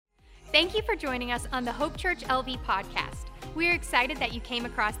Thank you for joining us on the Hope Church LV podcast. We are excited that you came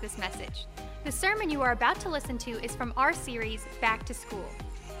across this message. The sermon you are about to listen to is from our series, Back to School.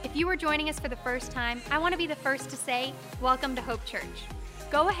 If you are joining us for the first time, I want to be the first to say, welcome to Hope Church.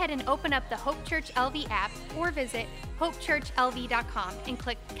 Go ahead and open up the Hope Church LV app or visit hopechurchlv.com and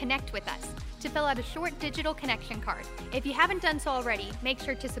click Connect with Us to fill out a short digital connection card. If you haven't done so already, make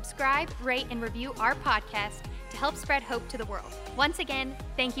sure to subscribe, rate, and review our podcast to help spread hope to the world. Once again,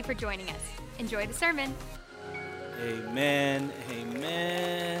 thank you for joining us. Enjoy the sermon. Amen,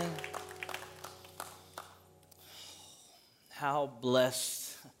 amen. How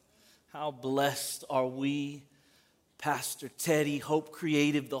blessed are we, Pastor Teddy, Hope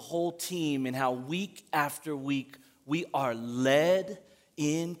Creative, the whole team, and how week after week we are led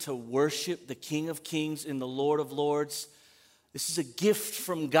in to worship the King of Kings and the Lord of Lords. This is a gift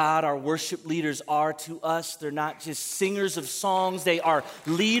from God. Our worship leaders are to us. They're not just singers of songs. They are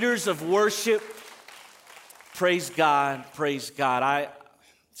leaders of worship. Praise God, praise God.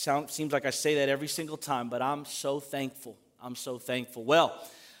 Seems like I say that every single time, but I'm so thankful. I'm so thankful. Well,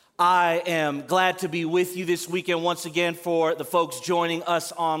 I am glad to be with you this weekend once again. For the folks joining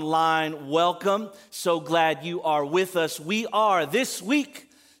us online, welcome. So glad you are with us. We are this week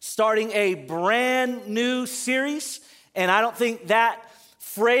starting a brand new series. And I don't think that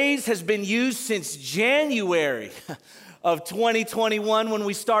phrase has been used since January of 2021 when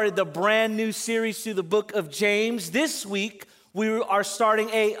we started the brand new series through the book of James. This week, we are starting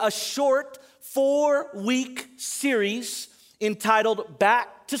a short 4-week series entitled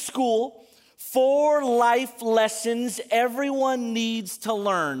Back to School, 4 life lessons everyone needs to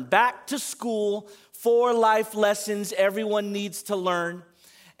learn. Back to School, 4 life lessons everyone needs to learn.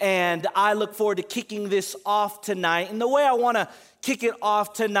 And I look forward to kicking this off tonight. And the way I want to kick it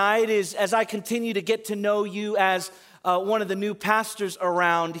off tonight is as I continue to get to know you as one of the new pastors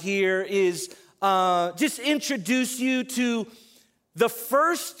around here is just introduce you to the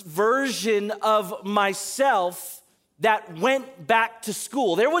first version of myself that went back to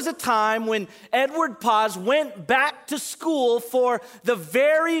school. There was a time when Edward Paz went back to school for the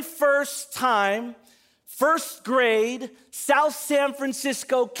very first time. First grade, South San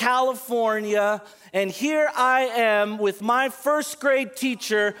Francisco, California, and here I am with my first grade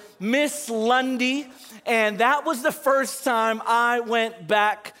teacher, Miss Lundy, and that was the first time I went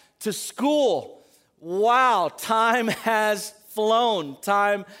back to school. Wow, time has flown.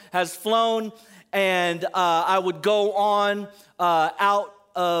 Time has flown, and I would go on out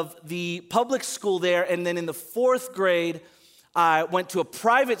of the public school there, and then in the 4th grade, I went to a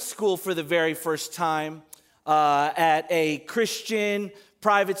private school for the very first time at a Christian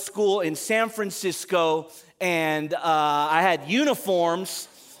private school in San Francisco, and I had uniforms.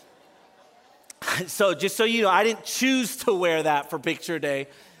 So just so you know, I didn't choose to wear that for picture day.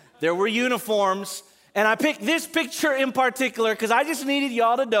 There were uniforms, and I picked this picture in particular because I just needed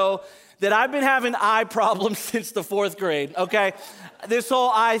y'all to know that I've been having eye problems since the 4th grade, okay? This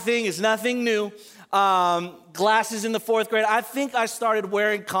whole eye thing is nothing new. Glasses in the 4th grade. I think I started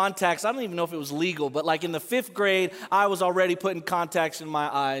wearing contacts. I don't even know if it was legal, but like in the 5th grade, I was already putting contacts in my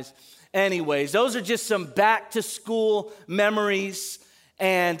eyes. Anyways, those are just some back to school memories.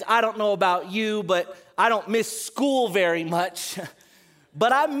 And I don't know about you, but I don't miss school very much.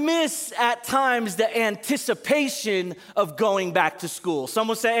 But I miss at times the anticipation of going back to school.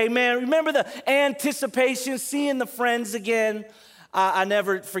 Someone say, amen. Remember the anticipation, seeing the friends again. I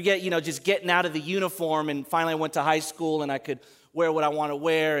never forget, just getting out of the uniform, and finally I went to high school and I could wear what I want to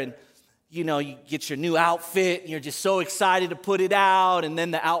wear, and you get your new outfit and you're just so excited to put it out, and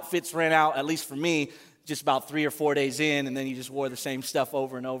then the outfits ran out, at least for me, just about 3 or 4 days in, and then you just wore the same stuff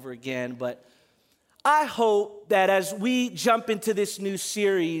over and over again. But I hope that as we jump into this new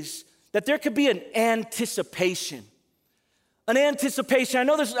series, that there could be an anticipation. An anticipation. I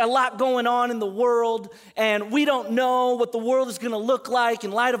know there's a lot going on in the world, and we don't know what the world is going to look like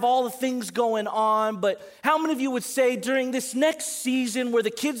in light of all the things going on, but how many of you would say during this next season where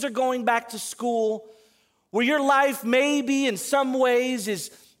the kids are going back to school, where your life maybe in some ways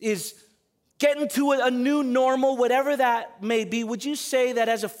is getting to a new normal, whatever that may be, would you say that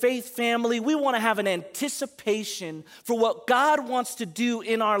as a faith family, we want to have an anticipation for what God wants to do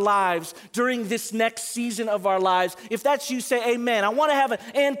in our lives during this next season of our lives? If that's you, say amen. I want to have an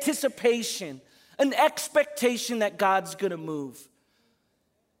anticipation, an expectation that God's going to move.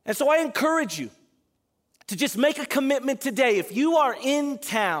 And so I encourage you to just make a commitment today. If you are in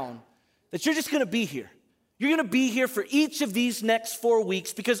town, that you're just going to be here. You're going to be here for each of these next 4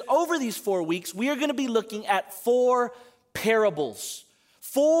 weeks, because over these 4 weeks, we are going to be looking at 4 parables.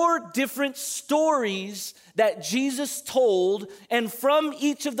 4 different stories that Jesus told, and from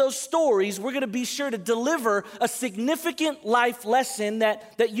each of those stories, we're going to be sure to deliver a significant life lesson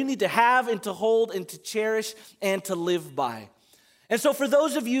that you need to have and to hold and to cherish and to live by. And so for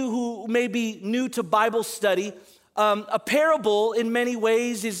those of you who may be new to Bible study, a parable in many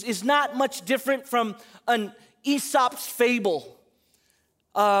ways is not much different from an Aesop's fable,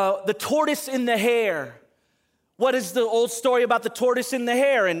 the tortoise and the hare. What is the old story about the tortoise and the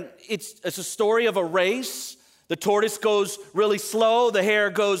hare? And it's a story of a race. The tortoise goes really slow, the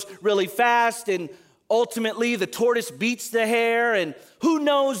hare goes really fast, and ultimately the tortoise beats the hare. And who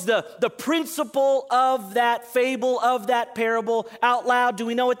knows the principle of that fable, of that parable out loud? Do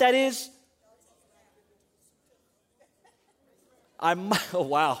we know what that is? Oh,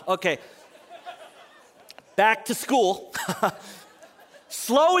 wow, okay. Back to school.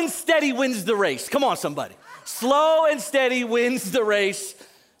 Slow and steady wins the race. Come on, somebody. Slow and steady wins the race.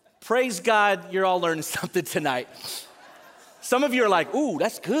 Praise God, you're all learning something tonight. Some of you are like, ooh,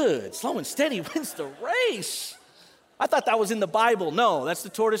 that's good. Slow and steady wins the race. I thought that was in the Bible. No, that's the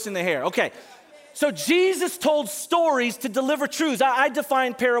tortoise and the hare. Okay, so Jesus told stories to deliver truths. I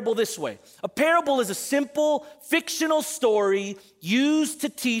define parable this way. A parable is a simple, fictional story used to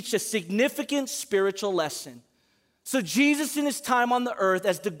teach a significant spiritual lesson. So Jesus in his time on the earth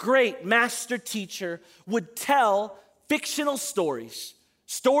as the great master teacher would tell fictional stories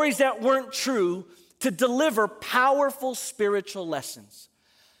that weren't true, to deliver powerful spiritual lessons.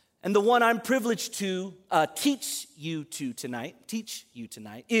 And the one I'm privileged to teach you tonight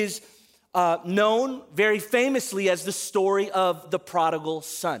is known very famously as the story of the prodigal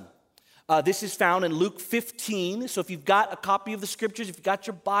son. This is found in Luke 15. So if you've got a copy of the scriptures, if you've got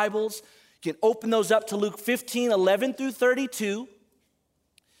your Bibles, you can open those up to Luke 15, 11 through 32.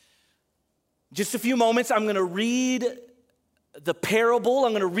 Just a few moments, I'm going to read the parable.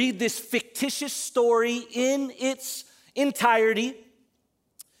 I'm going to read this fictitious story in its entirety.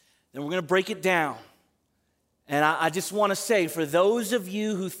 Then we're going to break it down. And I just want to say, for those of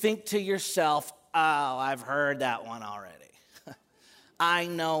you who think to yourself, oh, I've heard that one already. I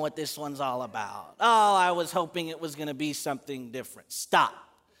know what this one's all about. Oh, I was hoping it was going to be something different. Stop.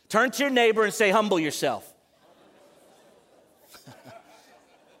 Turn to your neighbor and say, humble yourself.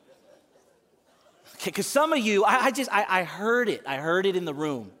 Okay, because some of you, I heard it. I heard it in the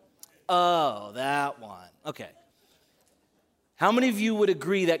room. Oh, that one. Okay. How many of you would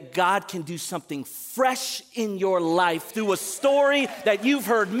agree that God can do something fresh in your life through a story that you've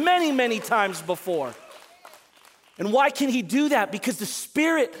heard many, many times before? And why can he do that? Because the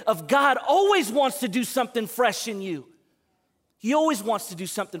Spirit of God always wants to do something fresh in you. He always wants to do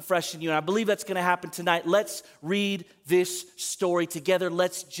something fresh in you, and I believe that's going to happen tonight. Let's read this story together.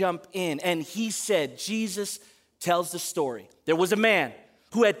 Let's jump in. And he said, Jesus tells the story. There was a man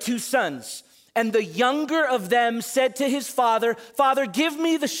who had 2 sons, and the younger of them said to his father, Father, give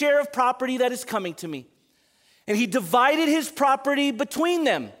me the share of property that is coming to me. And he divided his property between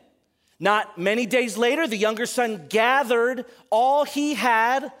them. Not many days later, the younger son gathered all he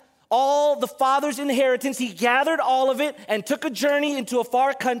had, all the father's inheritance. He gathered all of it and took a journey into a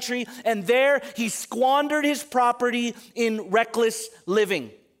far country, and there he squandered his property in reckless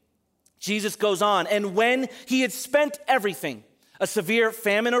living. Jesus goes on, and when he had spent everything, a severe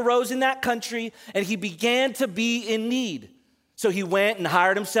famine arose in that country, and he began to be in need. So he went and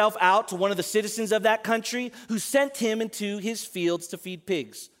hired himself out to one of the citizens of that country, who sent him into his fields to feed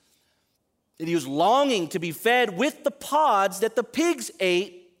pigs. And he was longing to be fed with the pods that the pigs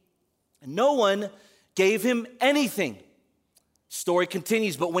ate, and no one gave him anything. Story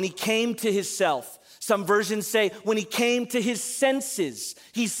continues, but when he came to himself, some versions say when he came to his senses,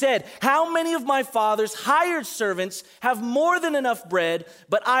 he said, how many of my father's hired servants have more than enough bread,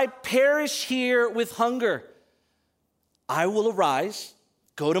 but I perish here with hunger? I will arise,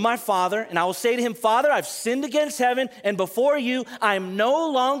 go to my father, and I will say to him, Father, I've sinned against heaven, and before you, I am no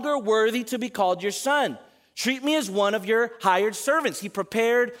longer worthy to be called your son. Treat me as one of your hired servants. He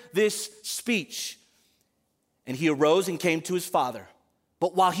prepared this speech. And he arose and came to his father.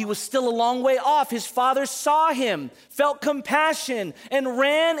 But while he was still a long way off, his father saw him, felt compassion, and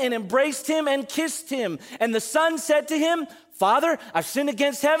ran and embraced him and kissed him. And the son said to him, Father, I've sinned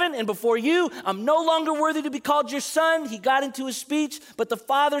against heaven, and before you, I'm no longer worthy to be called your son. He got into his speech, but the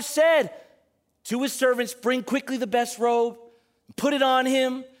father said to his servants, bring quickly the best robe, put it on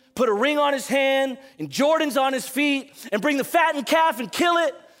him, put a ring on his hand and Jordans on his feet, and bring the fattened calf and kill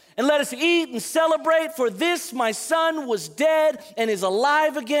it, and let us eat and celebrate. For this my son was dead and is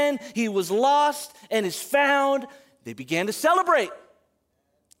alive again. He was lost and is found. They began to celebrate.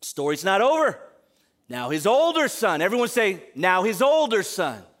 Story's not over. Now his older son, everyone say, now his older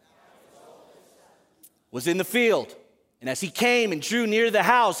son was in the field. And as he came and drew near the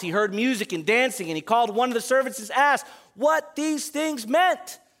house, he heard music and dancing, and he called one of the servants and asked what these things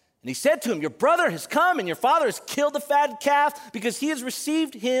meant. And he said to him, your brother has come, and your father has killed the fatted calf because he has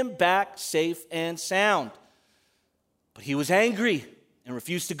received him back safe and sound. But he was angry and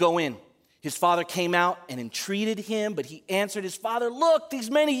refused to go in. His father came out and entreated him, but he answered his father, look,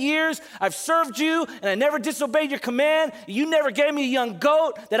 these many years I've served you, and I never disobeyed your command. You never gave me a young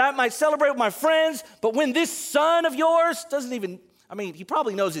goat that I might celebrate with my friends. But when this son of yours he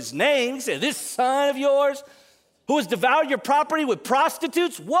probably knows his name. He said, this son of yours who has devoured your property with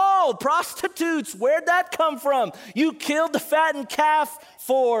prostitutes. Whoa, prostitutes, where'd that come from? You killed the fattened calf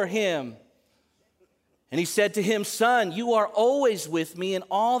for him. And he said to him, son, you are always with me, and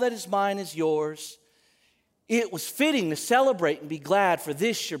all that is mine is yours. It was fitting to celebrate and be glad, for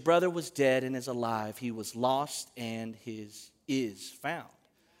this your brother was dead and is alive. He was lost and is found.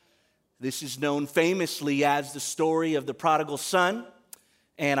 This is known famously as the story of the prodigal son.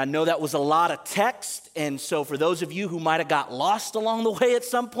 And I know that was a lot of text. And so for those of you who might have got lost along the way at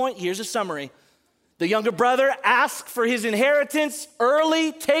some point, here's a summary. The younger brother asks for his inheritance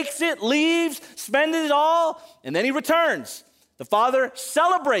early, takes it, leaves, spends it all, and then he returns. The father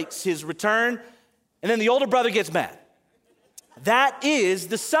celebrates his return, and then the older brother gets mad. That is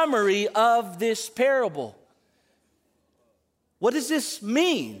the summary of this parable. What does this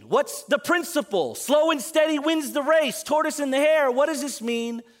mean? What's the principle? Slow and steady wins the race, tortoise and the hare. What does this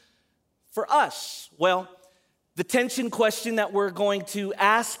mean for us? Well, the tension question that we're going to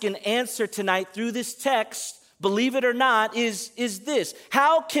ask and answer tonight through this text, believe it or not, is this.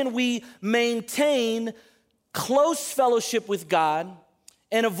 How can we maintain close fellowship with God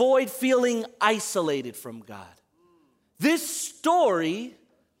and avoid feeling isolated from God? This story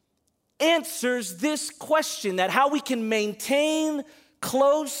answers this question, that how we can maintain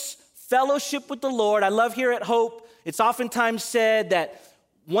close fellowship with the Lord. I love here at Hope, it's oftentimes said that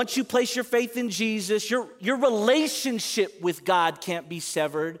once you place your faith in Jesus, your relationship with God can't be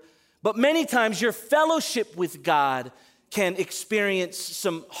severed, but many times your fellowship with God can experience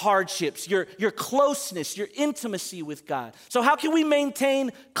some hardships, your closeness, your intimacy with God. So how can we maintain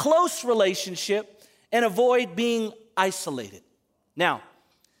close relationship and avoid being isolated? Now,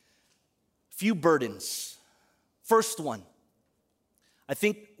 few burdens. First one, I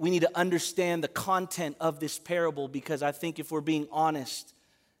think we need to understand the content of this parable, because I think if we're being honest,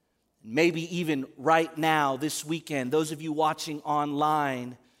 maybe even right now, this weekend, those of you watching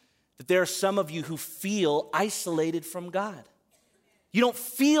online, that there are some of you who feel isolated from God. You don't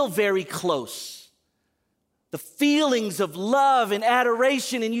feel very close. The feelings of love and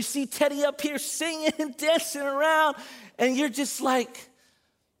adoration, and you see Teddy up here singing and dancing around, and you're just like,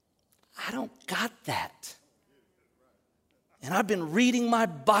 I don't got that. And I've been reading my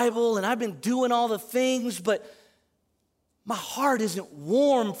Bible and I've been doing all the things, but my heart isn't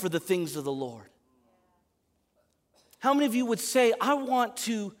warm for the things of the Lord. How many of you would say, I want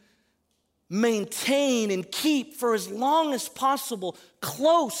to maintain and keep for as long as possible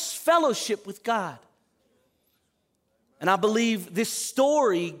close fellowship with God? And I believe this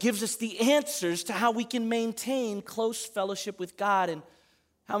story gives us the answers to how we can maintain close fellowship with God. And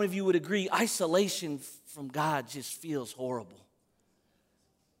how many of you would agree isolation from God just feels horrible?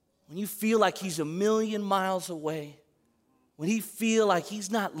 When you feel like he's a million miles away, when you feel like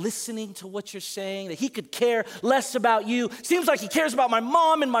he's not listening to what you're saying, that he could care less about you. Seems like he cares about my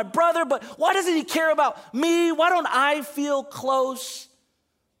mom and my brother, but why doesn't he care about me? Why don't I feel close?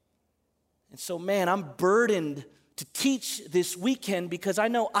 And so, man, I'm burdened to teach this weekend because I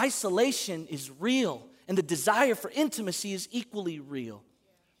know isolation is real and the desire for intimacy is equally real.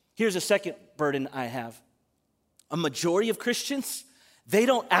 Here's a second burden I have. A majority of Christians, they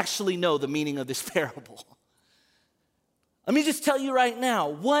don't actually know the meaning of this parable. Let me just tell you right now,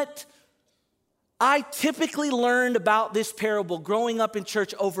 what I typically learned about this parable growing up in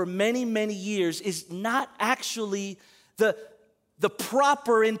church over many, many years is not actually the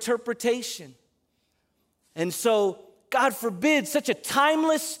proper interpretation. And so, God forbid, such a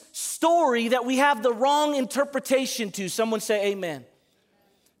timeless story that we have the wrong interpretation to. Someone say amen.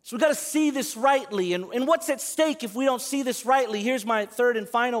 So we've got to see this rightly. And what's at stake if we don't see this rightly? Here's my third and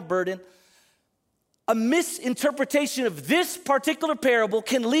final burden. A misinterpretation of this particular parable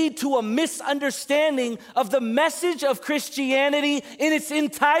can lead to a misunderstanding of the message of Christianity in its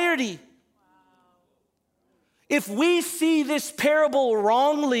entirety. If we see this parable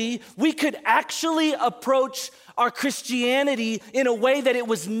wrongly, we could actually approach our Christianity in a way that it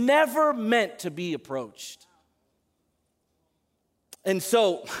was never meant to be approached. And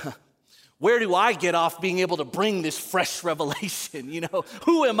so, where do I get off being able to bring this fresh revelation?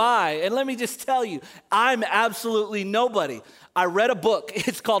 Who am I? And let me just tell you, I'm absolutely nobody. I read a book.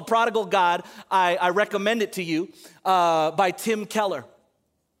 It's called Prodigal God. I recommend it to you by Tim Keller.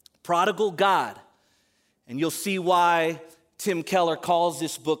 Prodigal God. And you'll see why Tim Keller calls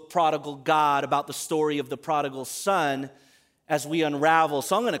this book Prodigal God, about the story of the prodigal son, as we unravel.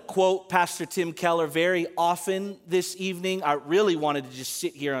 So I'm going to quote Pastor Tim Keller very often this evening. I really wanted to just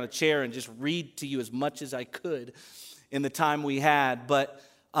sit here on a chair and just read to you as much as I could in the time we had, but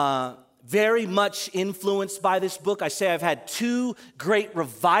very much influenced by this book. I say I've had 2 great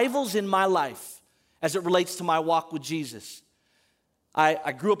revivals in my life as it relates to my walk with Jesus.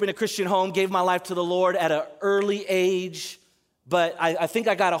 I grew up in a Christian home, gave my life to the Lord at an early age, but I think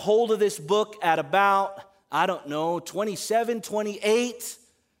I got a hold of this book at about 27, 28,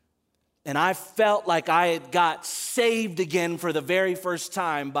 and I felt like I had got saved again for the very first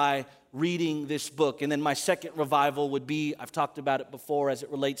time by reading this book. And then my second revival would be, I've talked about it before as it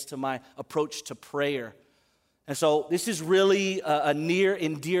relates to my approach to prayer. And so this is really a near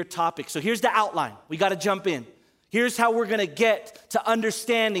and dear topic. So here's the outline. We got to jump in. Here's how we're going to get to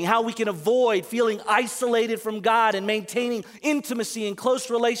understanding how we can avoid feeling isolated from God and maintaining intimacy and close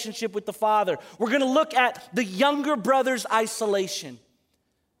relationship with the Father. We're going to look at the younger brother's isolation.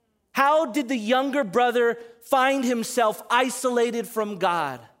 How did the younger brother find himself isolated from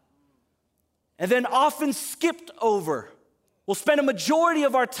God? And then often skipped over. We'll spend a majority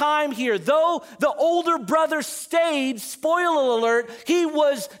of our time here. Though the older brother stayed, spoiler alert, he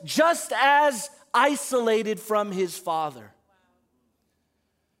was just as isolated from his father.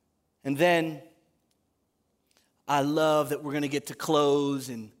 And then I love that we're going to get to close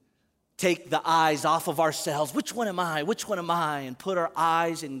and take the eyes off of ourselves. Which one am I? Which one am I? And put our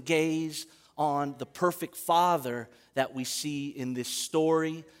eyes and gaze on the perfect Father that we see in this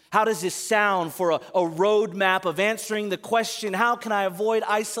story. How does this sound for a roadmap of answering the question, how can I avoid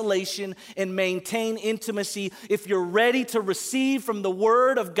isolation and maintain intimacy? If you're ready to receive from the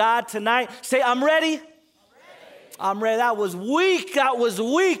Word of God tonight, say, I'm ready. I'm ready. That was weak. That was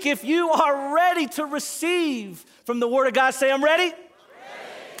weak. If you are ready to receive from the Word of God, say, I'm ready.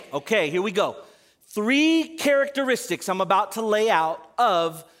 Okay, here we go. 3 characteristics I'm about to lay out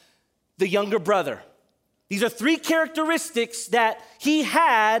of the younger brother. These are 3 characteristics that he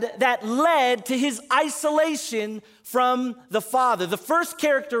had that led to his isolation from the father. The first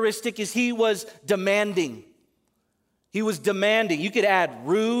characteristic is he was demanding. He was demanding. You could add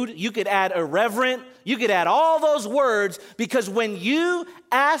rude, you could add irreverent, you could add all those words, because when you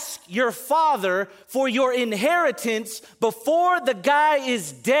ask your father for your inheritance before the guy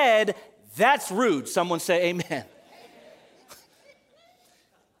is dead, that's rude. Someone say amen.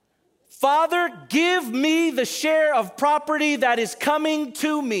 Father, give me the share of property that is coming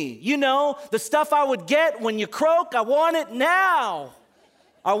to me. The stuff I would get when you croak, I want it now.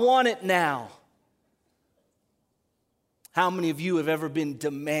 I want it now. How many of you have ever been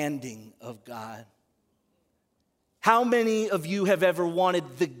demanding of God? How many of you have ever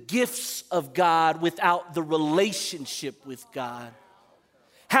wanted the gifts of God without the relationship with God?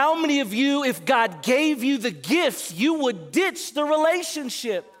 How many of you, if God gave you the gifts, you would ditch the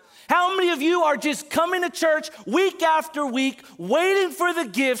relationship? How many of you are just coming to church week after week, waiting for the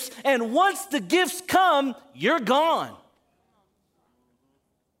gifts, and once the gifts come, you're gone?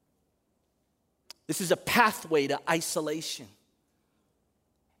 This is a pathway to isolation.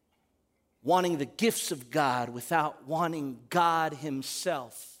 Wanting the gifts of God without wanting God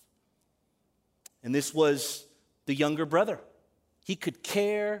himself. And this was the younger brother. He could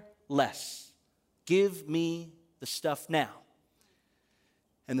care less. Give me the stuff now.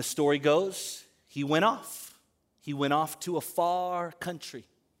 And the story goes, he went off. He went off to a far country.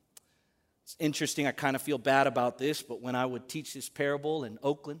 It's interesting, I kind of feel bad about this, but when I would teach this parable in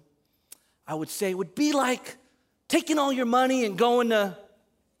Oakland, I would say it would be like taking all your money and going to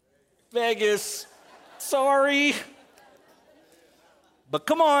Vegas. Sorry. But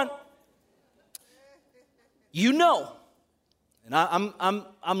come on. And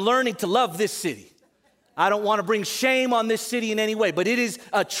I'm learning to love this city. I don't want to bring shame on this city in any way, but it is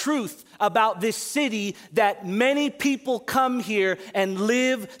a truth about this city that many people come here and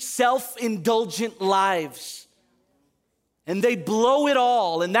live self-indulgent lives. And they blow it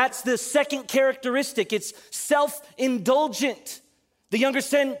all, and that's the second characteristic. It's self-indulgent. The younger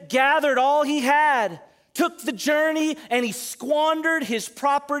son gathered all he had, took the journey, and he squandered his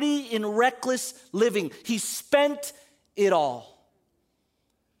property in reckless living. He spent it all.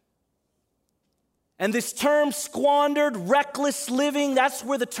 And this term squandered, reckless living, that's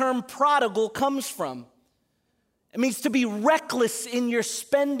where the term prodigal comes from. It means to be reckless in your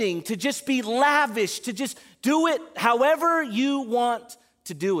spending, to just be lavish, to just do it however you want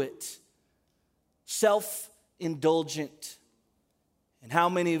to do it. Self-indulgent. And how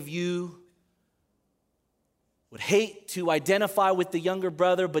many of you would hate to identify with the younger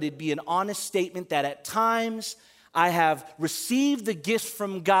brother, but it'd be an honest statement that at times I have received the gifts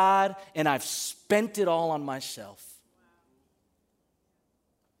from God and I've spent it all on myself.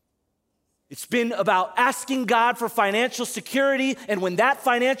 It's been about asking God for financial security, and when that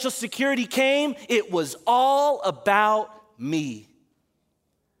financial security came, it was all about me.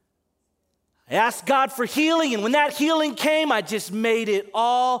 I asked God for healing, and when that healing came, I just made it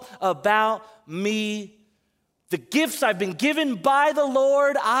all about me. The gifts I've been given by the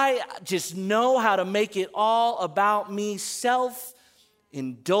Lord, I just know how to make it all about me.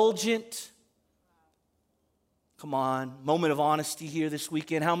 Self-indulgent. Come on, moment of honesty here this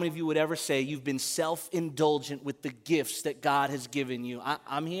weekend. How many of you would ever say you've been self-indulgent with the gifts that God has given you?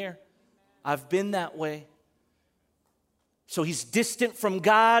 I'm here. I've been that way. So he's distant from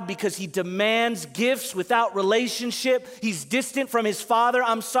God because he demands gifts without relationship. He's distant from his Father,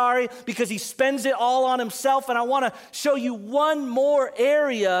 because he spends it all on himself. And I want to show you one more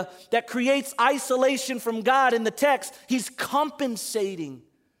area that creates isolation from God in the text. He's compensating.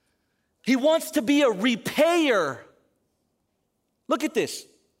 He wants to be a repayer. Look at this.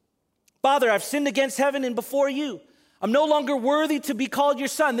 Father, I've sinned against heaven and before you. I'm no longer worthy to be called your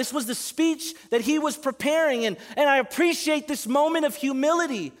son. This was the speech that he was preparing, and I appreciate this moment of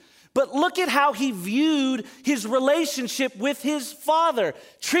humility. But look at how he viewed his relationship with his Father.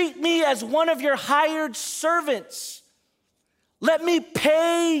 Treat me as one of your hired servants. Let me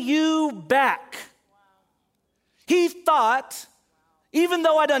pay you back. He thought, even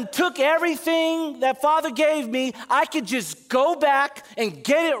though I done took everything that Father gave me, I could just go back and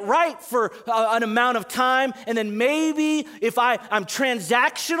get it right for an amount of time. And then maybe if I'm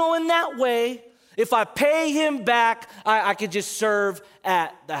transactional in that way, if I pay him back, I could just serve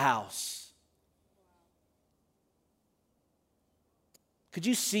at the house. Could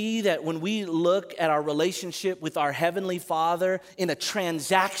you see that when we look at our relationship with our Heavenly Father in a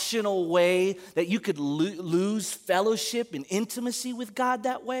transactional way, that you could lose fellowship and intimacy with God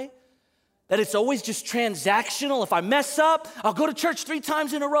that way? That it's always just transactional. If I mess up, I'll go to church 3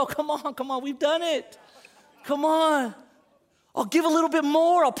 times in a row. Come on, we've done it. Come on. I'll give a little bit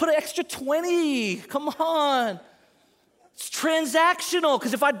more. I'll put an extra 20. Come on. It's transactional,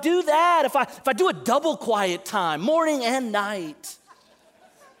 because if I do that, if I do a double quiet time, morning and night,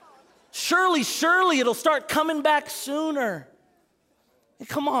 surely it'll start coming back sooner. And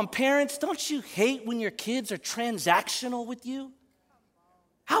come on, parents, don't you hate when your kids are transactional with you?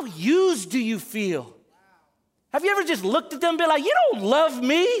 How used do you feel? Have you ever just looked at them and been like, you don't love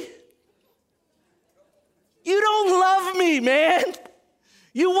me? You don't love me, man.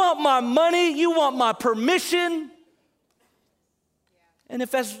 You want my money, you want my permission. And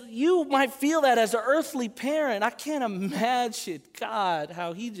if as you might feel that as an earthly parent, I can't imagine God,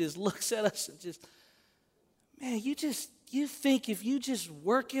 how he just looks at us and just, man, you think if you just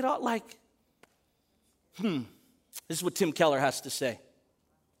work it out like, This is what Tim Keller has to say.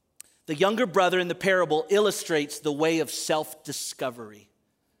 The younger brother in the parable illustrates the way of self-discovery.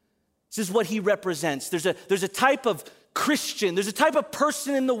 This is what he represents. There's a type of Christian, there's a type of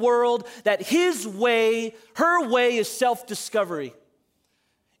person in the world that his way, her way is self-discovery.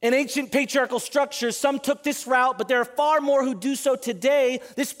 In ancient patriarchal structures, some took this route, but there are far more who do so today.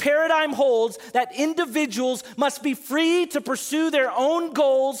 This paradigm holds that individuals must be free to pursue their own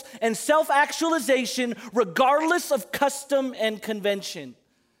goals and self-actualization regardless of custom and convention.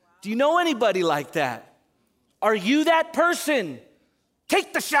 Do you know anybody like that? Are you that person?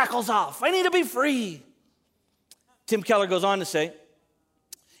 Take the shackles off. I need to be free. Tim Keller goes on to say,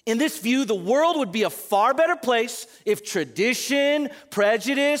 in this view, the world would be a far better place if tradition,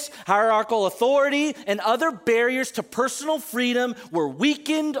 prejudice, hierarchical authority, and other barriers to personal freedom were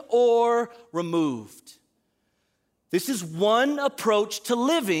weakened or removed. This is one approach to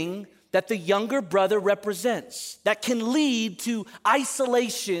living that the younger brother represents that can lead to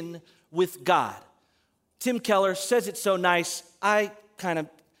isolation with God. Tim Keller says it so nice,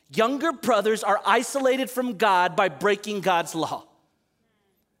 younger brothers are isolated from God by breaking God's law.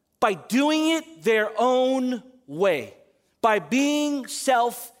 By doing it their own way, by being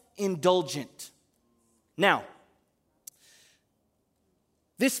self-indulgent. Now,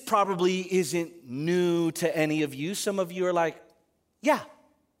 this probably isn't new to any of you. Some of you are like, yeah,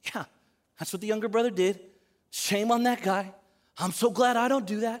 that's what the younger brother did. Shame on that guy. I'm so glad I don't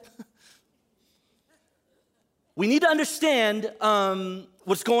do that. We need to understand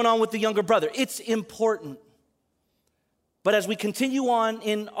what's going on with the younger brother. It's important. But as we continue on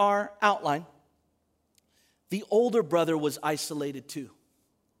in our outline, the older brother was isolated too.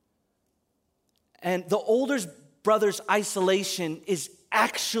 And the older brother's isolation is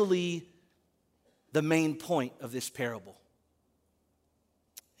actually the main point of this parable.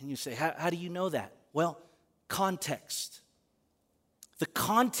 And you say, how do you know that? Well, context. The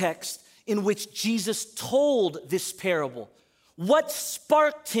context in which Jesus told this parable. What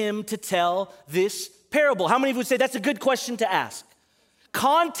sparked him to tell this parable? How many of you would say that's a good question to ask?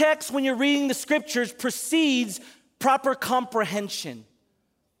 Context, when you're reading the scriptures, precedes proper comprehension.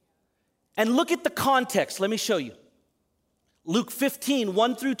 And look at the context. Let me show you. Luke 15,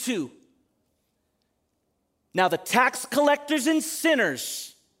 1 through 2. Now the tax collectors and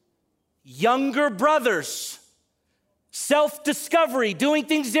sinners, younger brothers, self-discovery, doing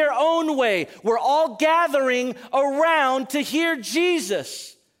things their own way, were all gathering around to hear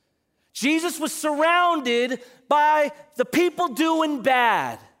Jesus. Jesus was surrounded by the people doing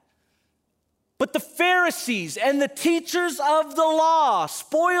bad. But the Pharisees and the teachers of the law,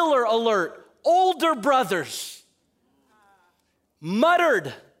 spoiler alert, older brothers,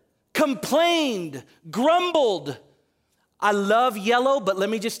 muttered, complained, grumbled. I love yellow, but let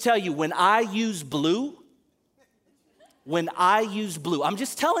me just tell you, when I use blue, I'm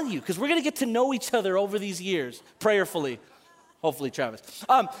just telling you, because we're going to get to know each other over these years, prayerfully. Hopefully, Travis.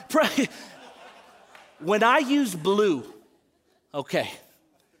 When I use blue, okay,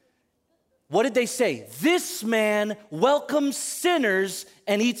 what did they say? This man welcomes sinners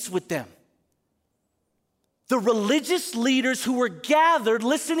and eats with them. The religious leaders who were gathered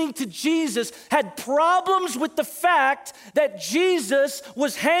listening to Jesus had problems with the fact that Jesus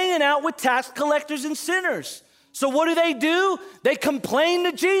was hanging out with tax collectors and sinners. So what do? They complain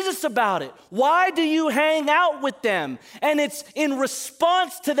to Jesus about it. Why do you hang out with them? And it's in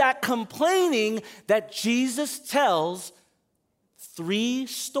response to that complaining that Jesus tells 3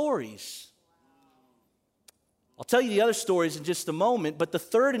 stories. I'll tell you the other stories in just a moment, but the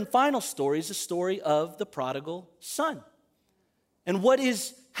third and final story is the story of the prodigal son. And what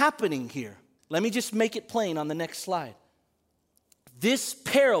is happening here? Let me just make it plain on the next slide. This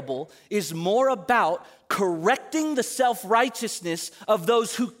parable is more about correcting the self-righteousness of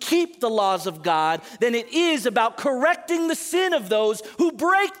those who keep the laws of God than it is about correcting the sin of those who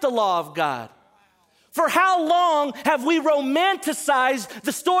break the law of God. For how long have we romanticized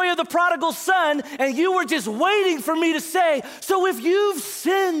the story of the prodigal son, and you were just waiting for me to say, so if you've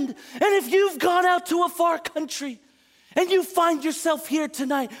sinned and if you've gone out to a far country and you find yourself here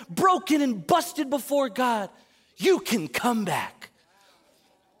tonight broken and busted before God, you can come back.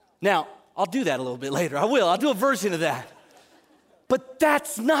 Now, I'll do that a little bit later. I'll do a version of that. But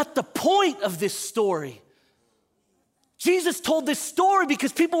that's not the point of this story. Jesus told this story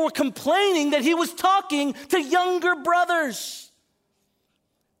because people were complaining that he was talking to younger brothers.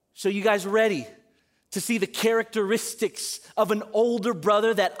 So you guys ready to see the characteristics of an older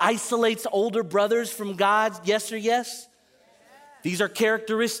brother that isolates older brothers from God? Yes or yes? These are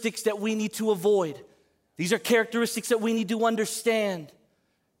characteristics that we need to avoid. These are characteristics that we need to understand.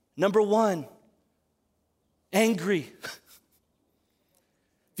 Number 1, angry.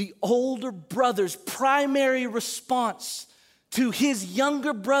 The older brother's primary response to his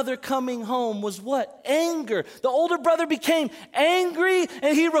younger brother coming home was what? Anger. The older brother became angry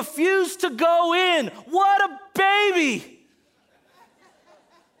and he refused to go in. What a baby.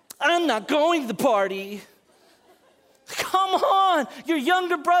 I'm not going to the party. Come on, your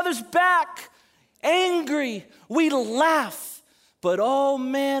younger brother's back. Angry. We laugh. But oh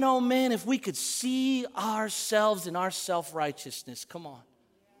man, if we could see ourselves in our self-righteousness, come on.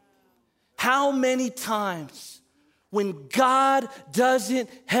 How many times when God doesn't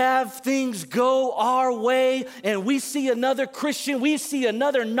have things go our way and we see another Christian, we see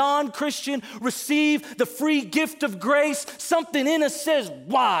another non-Christian receive the free gift of grace, something in us says,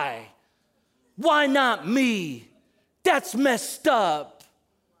 why? Why not me? That's messed up.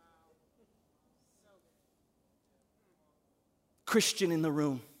 Christian in the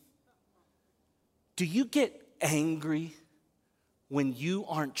room, do you get angry when you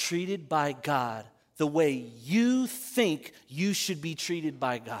aren't treated by God the way you think you should be treated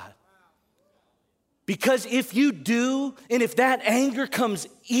by God? Because if you do, and if that anger comes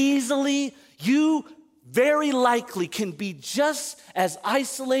easily, you very likely can be just as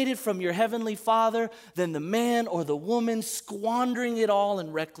isolated from your heavenly Father than the man or the woman squandering it all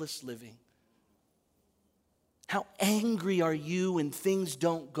in reckless living. How angry are you when things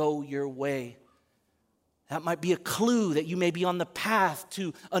don't go your way? That might be a clue that you may be on the path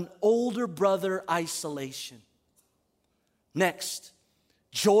to an older brother isolation. Next,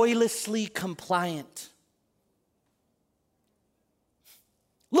 joylessly compliant.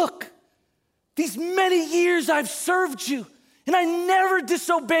 Look, these many years I've served you, and I never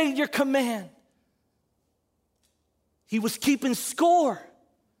disobeyed your command. He was keeping score.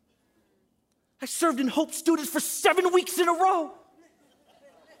 I served in Hope Students for 7 weeks in a row.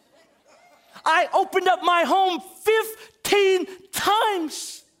 I opened up my home 15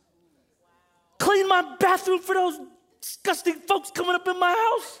 times. Cleaned my bathroom for those disgusting folks coming up in my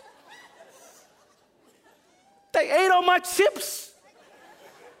house. They ate all my chips.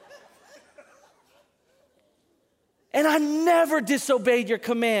 And I never disobeyed your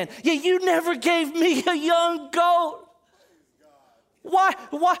command. Yet you never gave me a young goat. Why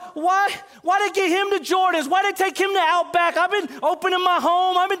they get him to Jordan's? Why they take him to Outback? I've been opening my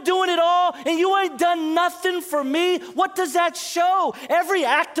home. I've been doing it all, and you ain't done nothing for me. What does that show? Every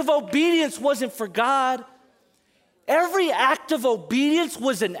act of obedience wasn't for God. Every act of obedience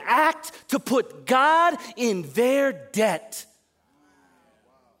was an act to put God in their debt.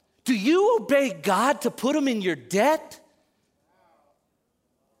 Do you obey God to put him in your debt?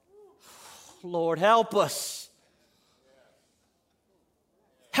 Lord, help us.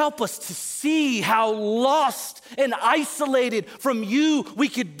 Help us to see how lost and isolated from you we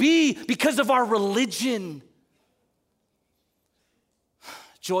could be because of our religion.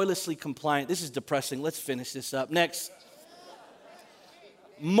 Joylessly compliant. This is depressing. Let's finish this up. Next.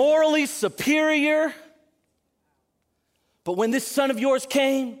 Morally superior. But when this son of yours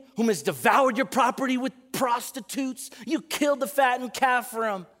came, whom has devoured your property with prostitutes, you killed the fattened calf for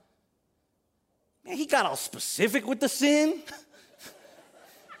him. Man, he got all specific with the sin.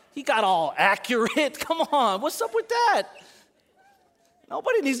 He got all accurate. Come on, what's up with that?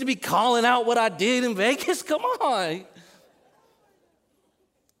 Nobody needs to be calling out what I did in Vegas. Come on.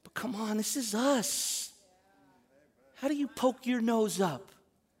 But come on, this is us. How do you poke your nose up?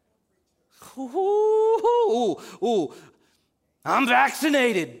 Ooh, I'm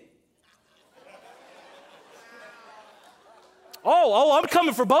vaccinated. Oh, I'm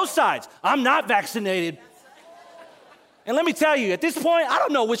coming for both sides. I'm not vaccinated. And let me tell you, at this point, I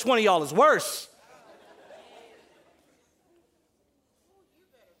don't know which one of y'all is worse.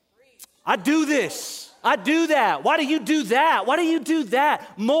 I do this. I do that. Why do you do that? Why do you do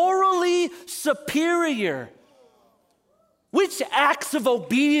that? Morally superior. Which acts of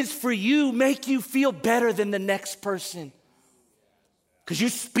obedience for you make you feel better than the next person? Because you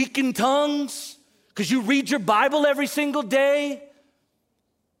speak in tongues? Because you read your Bible every single day?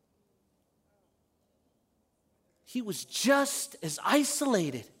 He was just as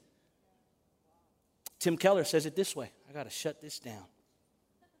isolated. Tim Keller says it this way. I got to shut this down.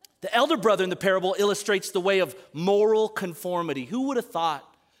 The elder brother in the parable illustrates the way of moral conformity. Who would have thought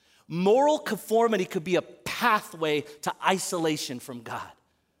moral conformity could be a pathway to isolation from God?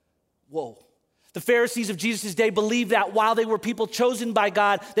 Whoa. The Pharisees of Jesus' day believed that while they were people chosen by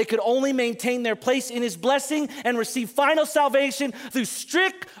God, they could only maintain their place in his blessing and receive final salvation through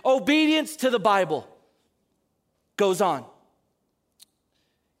strict obedience to the Bible. Goes on.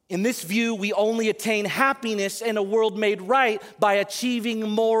 In this view, we only attain happiness in a world made right by achieving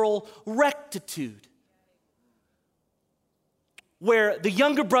moral rectitude. Where the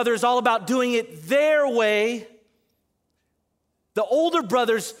younger brother is all about doing it their way, the older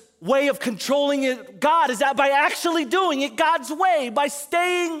brother's way of controlling it, God, is that by actually doing it God's way, by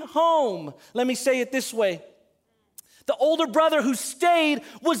staying home. Let me say it this way. The older brother who stayed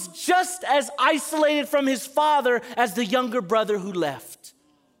was just as isolated from his father as the younger brother who left.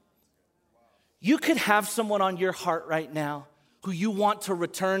 You could have someone on your heart right now who you want to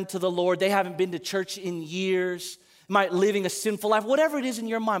return to the Lord. They haven't been to church in years, might living a sinful life, whatever it is in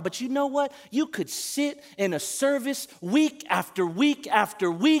your mind. But you know what? You could sit in a service week after week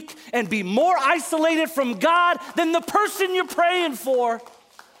after week and be more isolated from God than the person you're praying for.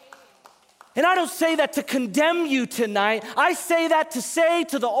 And I don't say that to condemn you tonight. I say that to say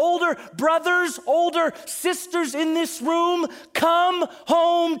to the older brothers, older sisters in this room, come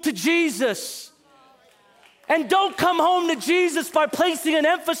home to Jesus. And don't come home to Jesus by placing an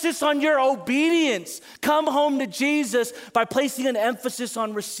emphasis on your obedience. Come home to Jesus by placing an emphasis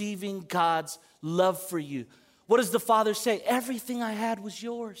on receiving God's love for you. What does the Father say? Everything I had was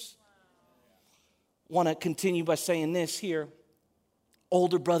yours. I want to continue by saying this here.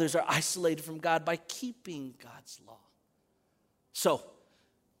 Older brothers are isolated from God by keeping God's law. So,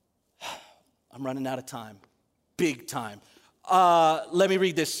 I'm running out of time. Big time. Let me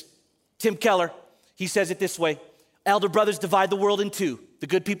read this. Tim Keller, he says it this way. Elder brothers divide the world in two. The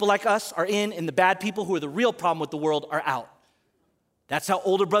good people like us are in, and the bad people who are the real problem with the world are out. That's how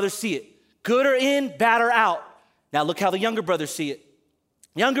older brothers see it. Good are in, bad are out. Now look how the younger brothers see it.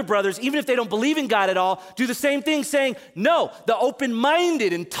 Younger brothers, even if they don't believe in God at all, do the same thing, saying, no, the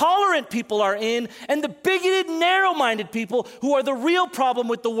open-minded and tolerant people are in, and the bigoted, narrow-minded people who are the real problem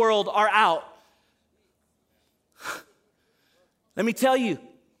with the world are out. Let me tell you,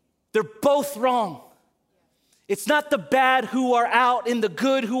 they're both wrong. It's not the bad who are out and the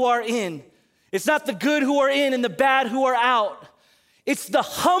good who are in. It's not the good who are in and the bad who are out. It's the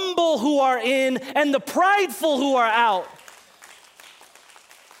humble who are in and the prideful who are out.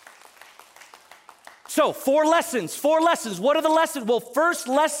 So, 4 lessons. What are the lessons? Well, first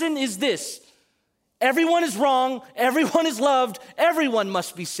lesson is this. Everyone is wrong. Everyone is loved. Everyone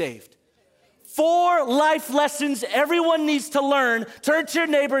must be saved. 4 life lessons everyone needs to learn. Turn to your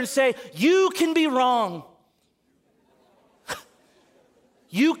neighbor and say, you can be wrong.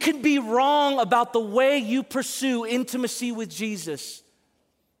 You can be wrong about the way you pursue intimacy with Jesus.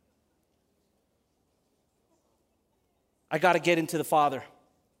 I got to get into the Father,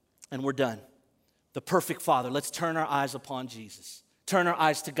 and we're done. The perfect Father. Let's turn our eyes upon Jesus. Turn our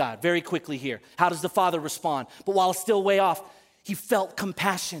eyes to God very quickly here. How does the Father respond? But while it's still way off, he felt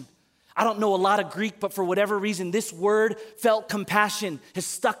compassion. I don't know a lot of Greek, but for whatever reason, this word, felt compassion, has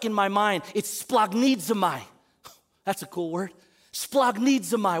stuck in my mind. It's splagnizomai. That's a cool word.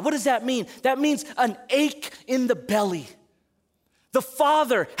 Splagnizomai. What does that mean? That means an ache in the belly. The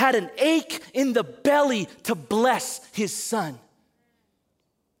Father had an ache in the belly to bless his Son.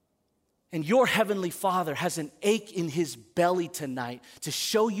 And your heavenly Father has an ache in his belly tonight to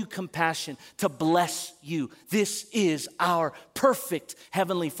show you compassion, to bless you. This is our perfect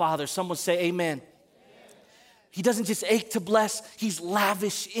heavenly Father. Someone say amen. Amen. He doesn't just ache to bless, he's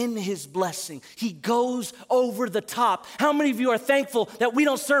lavish in his blessing. He goes over the top. How many of you are thankful that we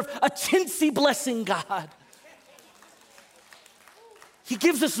don't serve a chintzy blessing God? He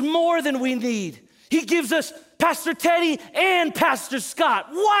gives us more than we need. He gives us Pastor Teddy and Pastor Scott.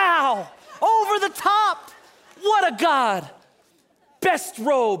 Wow! Over the top. What a God. Best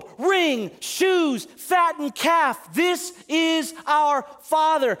robe, ring, shoes, fattened calf. This is our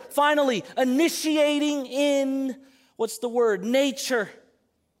Father. Finally, initiating in, what's the word? Nature.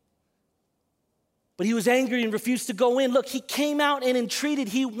 But he was angry and refused to go in. Look, he came out and entreated.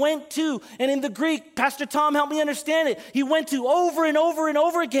 He went to, and in the Greek, Pastor Tom helped me understand it. He went to over and over and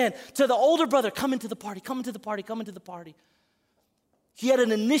over again to the older brother. Come into the party, come into the party, come into the party. He had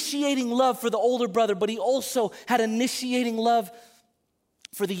an initiating love for the older brother, but he also had initiating love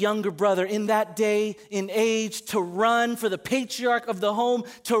for the younger brother in that day, in age, to run, for the patriarch of the home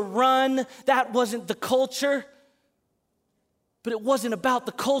to run. That wasn't the culture, but it wasn't about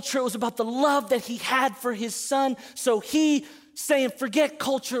the culture. It was about the love that he had for his son. So he, saying, forget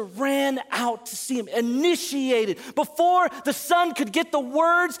culture, ran out to see him, initiated. Before the son could get the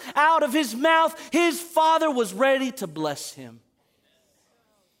words out of his mouth, his father was ready to bless him.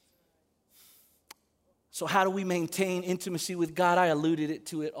 So how do we maintain intimacy with God? I alluded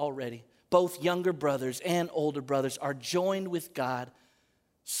to it already. Both younger brothers and older brothers are joined with God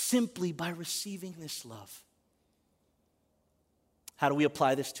simply by receiving this love. How do we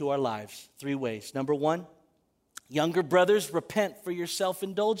apply this to our lives? 3 ways. Number 1, younger brothers, repent for your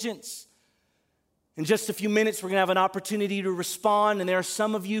self-indulgence. In just a few minutes, we're going to have an opportunity to respond, and there are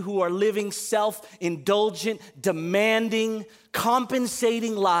some of you who are living self-indulgent, demanding,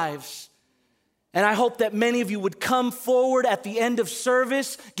 compensating lives. And I hope that many of you would come forward at the end of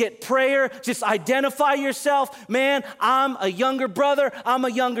service, get prayer, just identify yourself. Man, I'm a younger brother, I'm a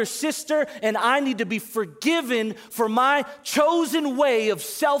younger sister, and I need to be forgiven for my chosen way of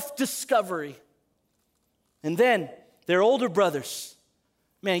self-discovery. And then there are older brothers.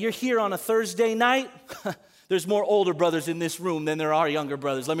 Man, you're here on a Thursday night. There's more older brothers in this room than there are younger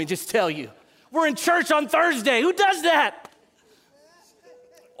brothers. Let me just tell you. We're in church on Thursday. Who does that?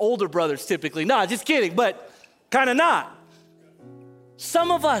 Older brothers typically. No, just kidding, but kind of not.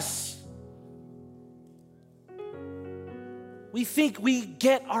 Some of us, we think we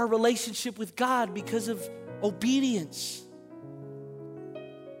get our relationship with God because of obedience.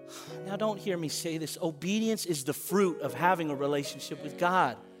 Now don't hear me say this. Obedience is the fruit of having a relationship with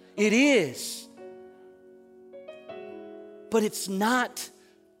God. It is. But it's not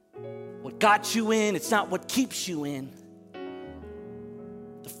what got you in. It's not what keeps you in.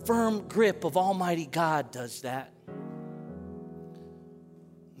 The firm grip of Almighty God does that.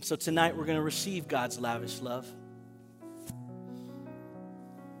 And so tonight we're going to receive God's lavish love.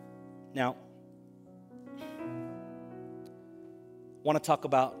 Now, I want to talk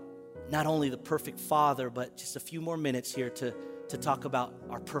about not only the perfect father, but just a few more minutes here to talk about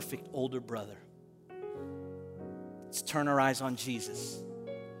our perfect older brother. Let's turn our eyes on Jesus.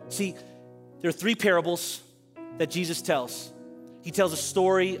 See, there are 3 parables that Jesus tells. He tells a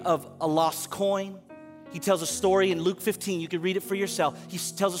story of a lost coin. He tells a story in Luke 15. You can read it for yourself. He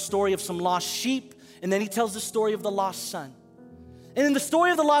tells a story of some lost sheep, and then he tells the story of the lost son. And in the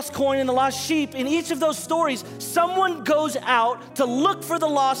story of the lost coin and the lost sheep, in each of those stories, someone goes out to look for the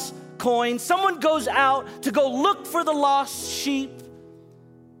lost coin. Someone goes out to go look for the lost sheep.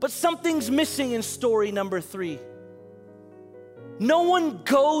 But something's missing in story number 3. No one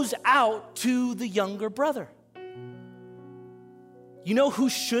goes out to the younger brother. You know who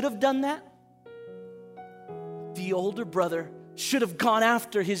should have done that? The older brother should have gone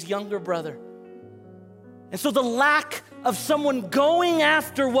after his younger brother. And so the lack of someone going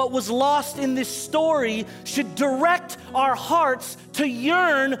after what was lost in this story should direct our hearts to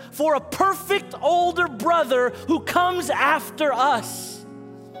yearn for a perfect older brother who comes after us.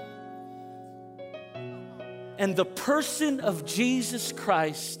 And the person of Jesus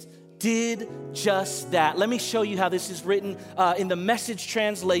Christ did just that. Let me show you how this is written in the Message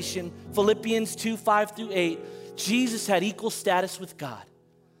translation, Philippians 2:5-8. Jesus had equal status with God,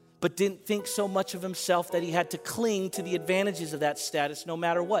 but didn't think so much of himself that he had to cling to the advantages of that status no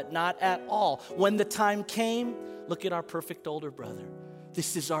matter what, not at all. When the time came, look at our perfect older brother.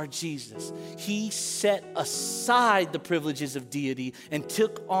 This is our Jesus. He set aside the privileges of deity and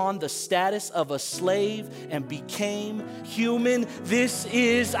took on the status of a slave and became human. This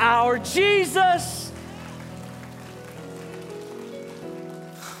is our Jesus.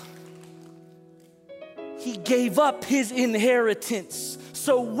 He gave up his inheritance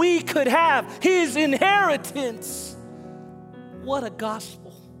so we could have his inheritance. What a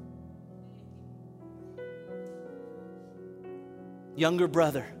gospel. Younger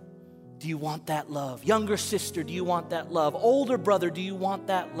brother, do you want that love? Younger sister, do you want that love? Older brother, do you want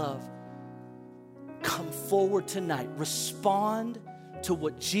that love? Come forward tonight. Respond to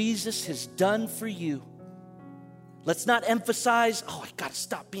what Jesus has done for you. Let's not emphasize, I got to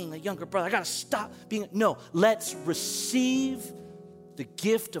stop being a younger brother. I got to stop being. No, let's receive the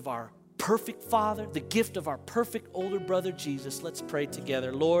gift of our perfect Father, the gift of our perfect older brother, Jesus. Let's pray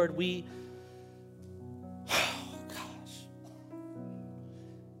together. Lord,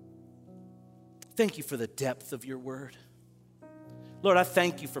 thank you for the depth of your word. Lord, I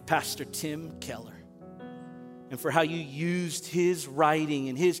thank you for Pastor Tim Keller and for how you used his writing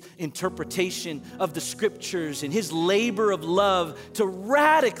and his interpretation of the scriptures and his labor of love to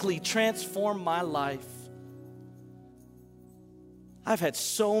radically transform my life. I've had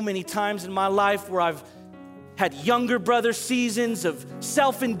so many times in my life where I've had younger brother seasons of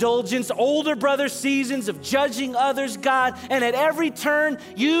self-indulgence, older brother seasons of judging others, God, and at every turn,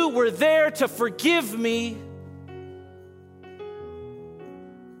 you were there to forgive me.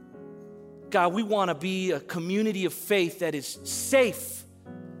 God, we want to be a community of faith that is safe.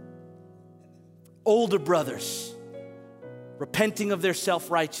 Older brothers repenting of their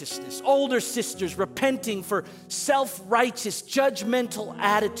self-righteousness. Older sisters repenting for self-righteous, judgmental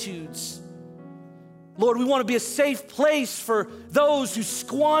attitudes. Lord, we want to be a safe place for those who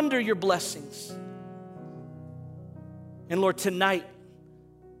squander your blessings. And Lord, tonight,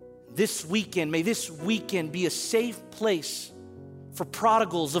 this weekend, may this weekend be a safe place for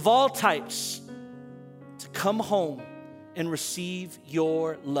prodigals of all types to come home and receive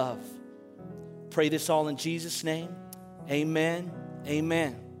your love. Pray this all in Jesus' name. Amen.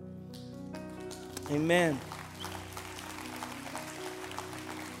 Amen. Amen.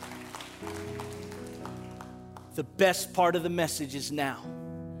 The best part of the message is now.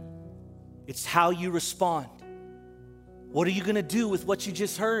 It's how you respond. What are you going to do with what you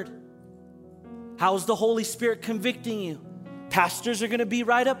just heard? How is the Holy Spirit convicting you? Pastors are going to be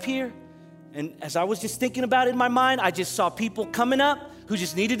right up here. And as I was just thinking about it in my mind, I just saw people coming up who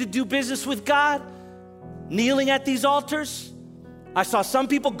just needed to do business with God, kneeling at these altars. I saw some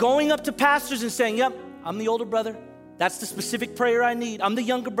people going up to pastors and saying, yep, I'm the older brother. That's the specific prayer I need. I'm the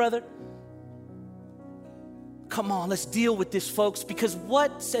younger brother. Come on, let's deal with this, folks, because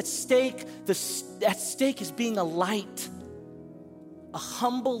what's at stake? At stake is being a light, a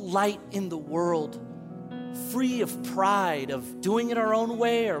humble light in the world, free of pride of doing it our own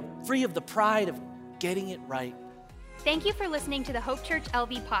way or free of the pride of getting it right. Thank you for listening to the Hope Church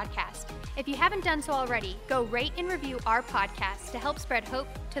LV podcast. If you haven't done so already, go rate and review our podcast to help spread hope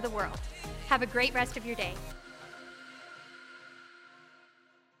to the world. Have a great rest of your day.